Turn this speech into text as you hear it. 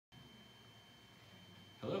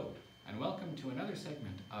and welcome to another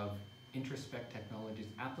segment of Introspect Technology's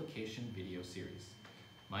application video series.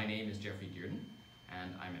 My name is Jeffrey Dearden,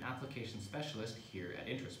 and I'm an application specialist here at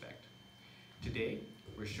Introspect. Today,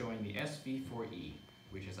 we're showing the SV4E,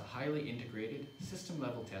 which is a highly integrated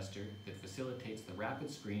system-level tester that facilitates the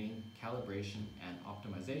rapid screening, calibration, and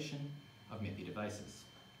optimization of MIPI devices.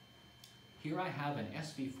 Here I have an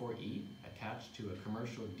SV4E attached to a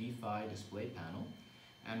commercial D-PHY display panel,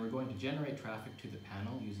 and we're going to generate traffic to the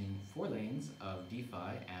panel using 4 lanes of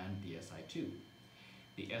D-PHY and DSI2.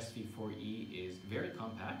 The SV4E is very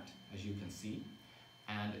compact, as you can see,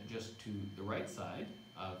 and just to the right side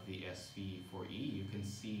of the SV4E you can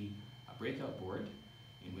see a breakout board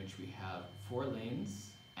in which we have 4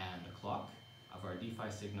 lanes and a clock of our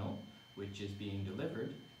D-PHY signal, which is being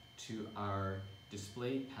delivered to our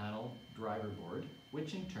display panel driver board,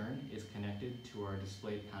 which in turn is connected to our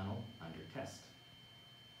display panel under test.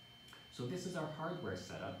 So this is our hardware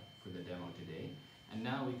setup for the demo today, and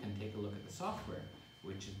now we can take a look at the software,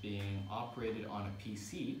 which is being operated on a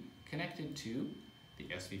PC connected to the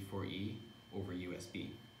SV4E over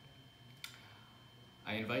USB.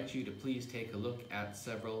 I invite you to please take a look at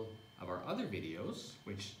several of our other videos,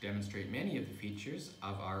 which demonstrate many of the features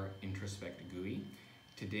of our Introspect GUI.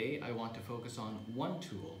 Today I want to focus on one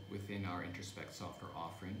tool within our Introspect software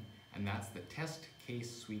offering, and that's the Test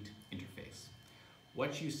Case Suite interface.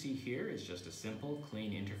 What you see here is just a simple,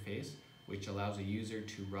 clean interface which allows a user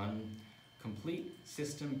to run complete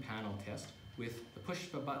system panel test with the push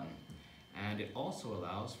of a button, and it also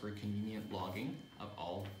allows for convenient logging of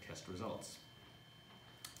all test results.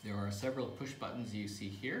 There are several push buttons you see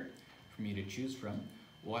here for me to choose from.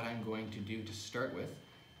 What I'm going to do to start with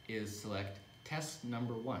is select test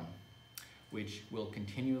number 1, which will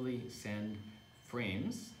continually send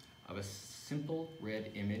frames of a simple red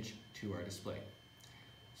image to our display.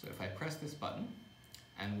 So if I press this button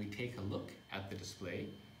and we take a look at the display,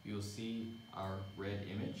 you'll see our red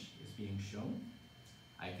image is being shown.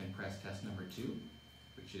 I can press test number 2,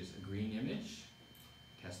 which is a green image,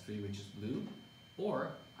 test 3, which is blue,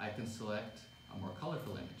 or I can select a more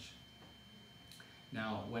colorful image.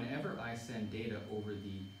 Now, whenever I send data over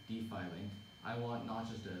the D-PHY link, I want not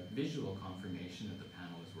just a visual confirmation that the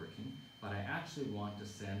panel is working, but I actually want to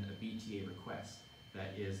send a BTA request,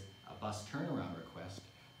 that is a bus turnaround request,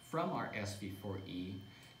 from our SV4E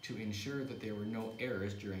to ensure that there were no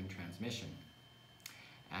errors during transmission.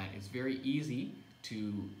 And it's very easy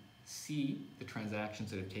to see the transactions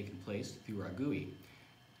that have taken place through our GUI.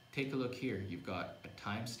 Take a look here. You've got a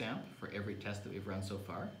timestamp for every test that we've run so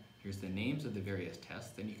far. Here's the names of the various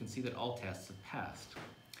tests, and you can see that all tests have passed.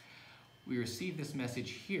 We receive this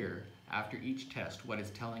message here after each test. What it's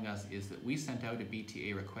telling us is that we sent out a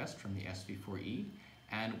BTA request from the SV4E,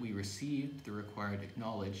 and we received the required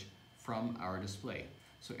acknowledge from our display.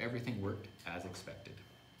 So everything worked as expected.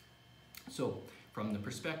 So from the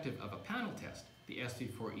perspective of a panel test, the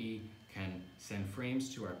SV4E can send frames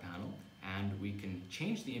to our panel, and we can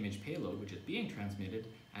change the image payload which is being transmitted,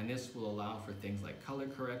 and this will allow for things like color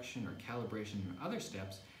correction or calibration and other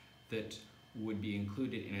steps that would be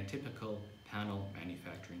included in a typical panel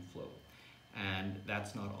manufacturing flow. And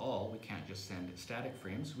that's not all. We can't just send static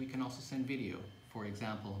frames, we can also send video. For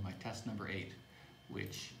example, my test number 8,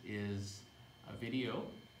 which is a video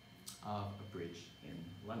of a bridge in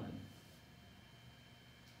London.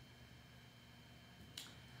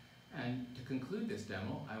 And to conclude this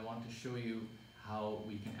demo, I want to show you how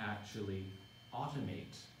we can actually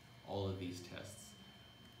automate all of these tests.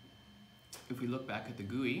 If we look back at the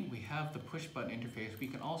GUI, we have the push button interface. We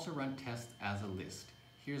can also run tests as a list.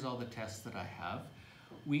 Here's all the tests that I have.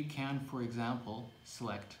 We can, for example,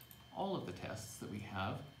 select all of the tests that we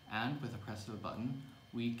have, and with a press of a button,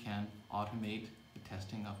 we can automate the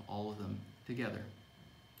testing of all of them together.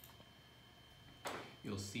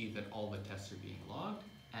 You'll see that all the tests are being logged,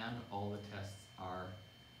 and all the tests are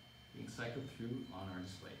being cycled through on our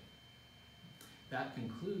display. That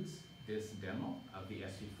concludes this demo of the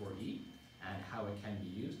SV4E and how it can be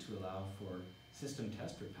used to allow for system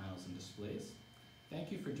tester panels and displays.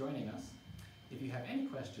 Thank you for joining us. If you have any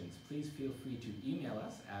questions, please feel free to email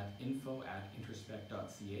us at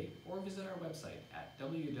info@introspect.ca or visit our website at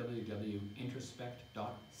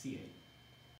www.introspect.ca.